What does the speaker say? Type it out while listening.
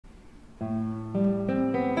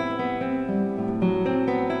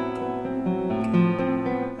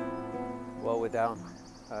Well, we're down,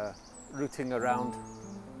 rooting around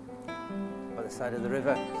by the side of the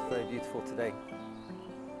river. It's very beautiful today.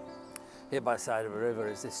 Here by the side of a river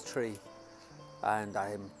is this tree, and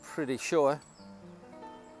I am pretty sure,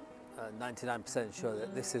 99% sure,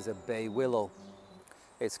 that this is a bay willow.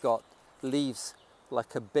 It's got leaves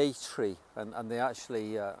like a bay tree, and they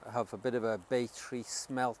actually have a bit of a bay tree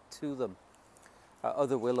smell to them.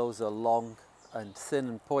 Other willows are long and thin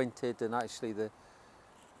and pointed, and actually the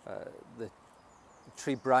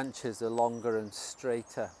tree branches are longer and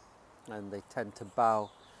straighter, and they tend to bow.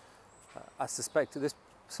 I suspect at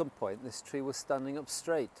some point this tree was standing up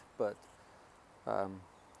straight, but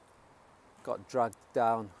got dragged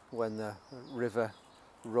down when the river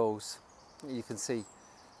rose. You can see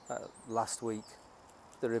last week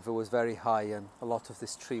the river was very high, and a lot of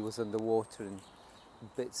this tree was underwater, and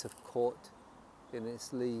bits have caught in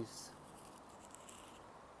its leaves.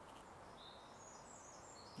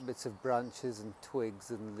 Bits of branches and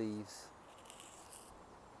twigs and leaves.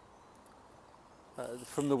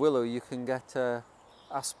 From the willow you can get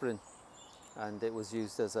aspirin, and it was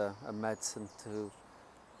used as a medicine to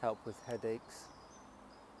help with headaches.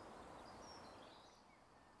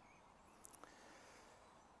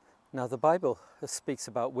 Now the Bible speaks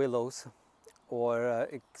about willows, or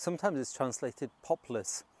sometimes it's translated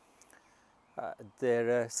poplars.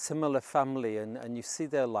 They're a similar family, and you see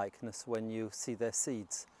their likeness when you see their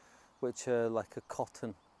seeds, which are like a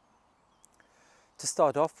cotton. To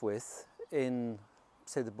start off with, in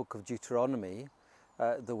say the book of Deuteronomy,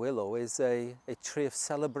 the willow is a tree of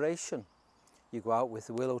celebration. You go out with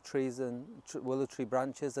willow trees and willow tree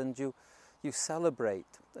branches, and you celebrate,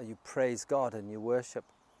 and you praise God and you worship.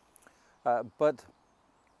 But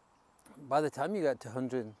by the time you get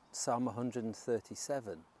to Psalm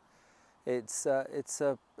 137, it's a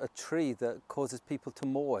tree that causes people to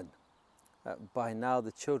mourn. By now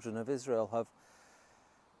the children of Israel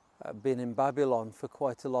have been in Babylon for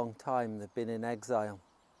quite a long time. They've been in exile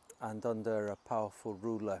and under a powerful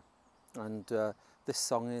ruler. And this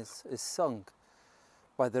song is sung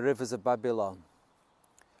by the rivers of Babylon.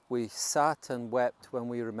 We sat and wept when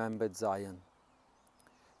we remembered Zion.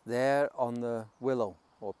 There on the willow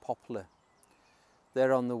or poplar,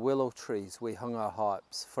 there on the willow trees we hung our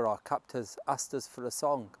harps, for our captors asked us for a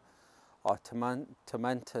song. Our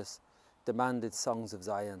tormentors demanded songs of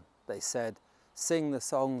Zion. They said, "Sing the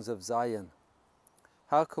songs of Zion."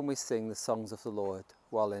 How can we sing the songs of the Lord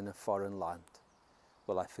while in a foreign land?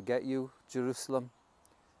 Will I forget you, Jerusalem?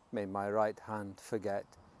 May my right hand forget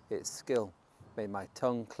its skill. May my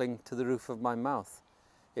tongue cling to the roof of my mouth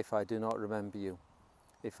if I do not remember you,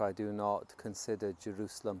 if I do not consider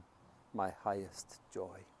Jerusalem my highest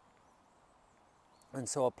joy. And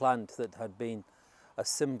so a plant that had been a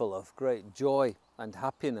symbol of great joy and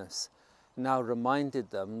happiness now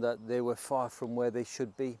reminded them that they were far from where they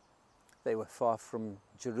should be. They were far from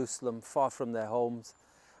Jerusalem, far from their homes,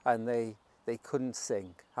 and they couldn't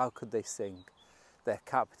sing. How could they sing? Their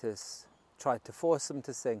captors tried to force them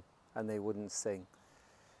to sing, and they wouldn't sing,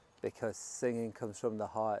 because singing comes from the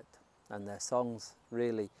heart, and their songs,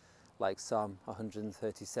 really, like Psalm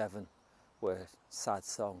 137, were sad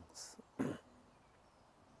songs.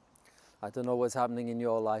 I don't know what's happening in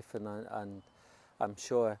your life, and I'm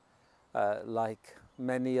sure, like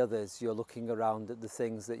many others, you're looking around at the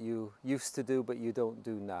things that you used to do but you don't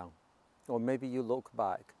do now. Or maybe you look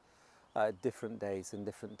back at different days and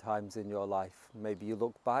different times in your life. Maybe you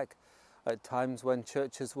look back at times when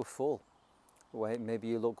churches were full. Maybe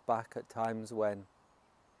you look back at times when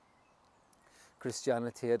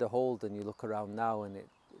Christianity had a hold, and you look around now and it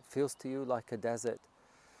feels to you like a desert.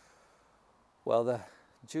 Well, the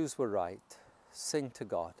Jews were right. Sing to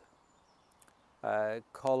God.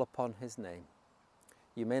 Call upon his name.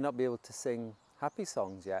 You may not be able to sing happy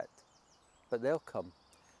songs yet, but they'll come,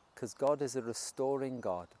 because God is a restoring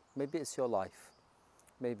God. Maybe it's your life.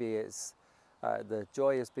 Maybe it's the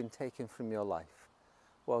joy has been taken from your life.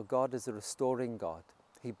 Well, God is a restoring God.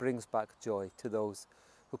 He brings back joy to those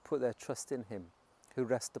who put their trust in him, who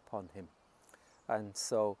rest upon him. And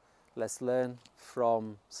so let's learn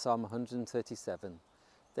from Psalm 137.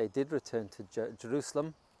 They did return to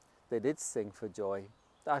Jerusalem. They did sing for joy.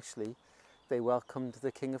 Actually, they welcomed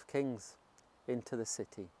the King of Kings into the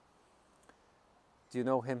city. Do you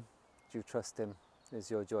know him? Do you trust him? Is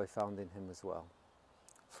your joy found in him as well?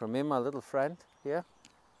 From me, my little friend here,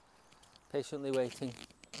 patiently waiting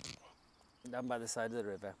down by the side of the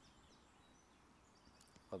river.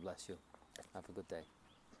 God bless you. Have a good day.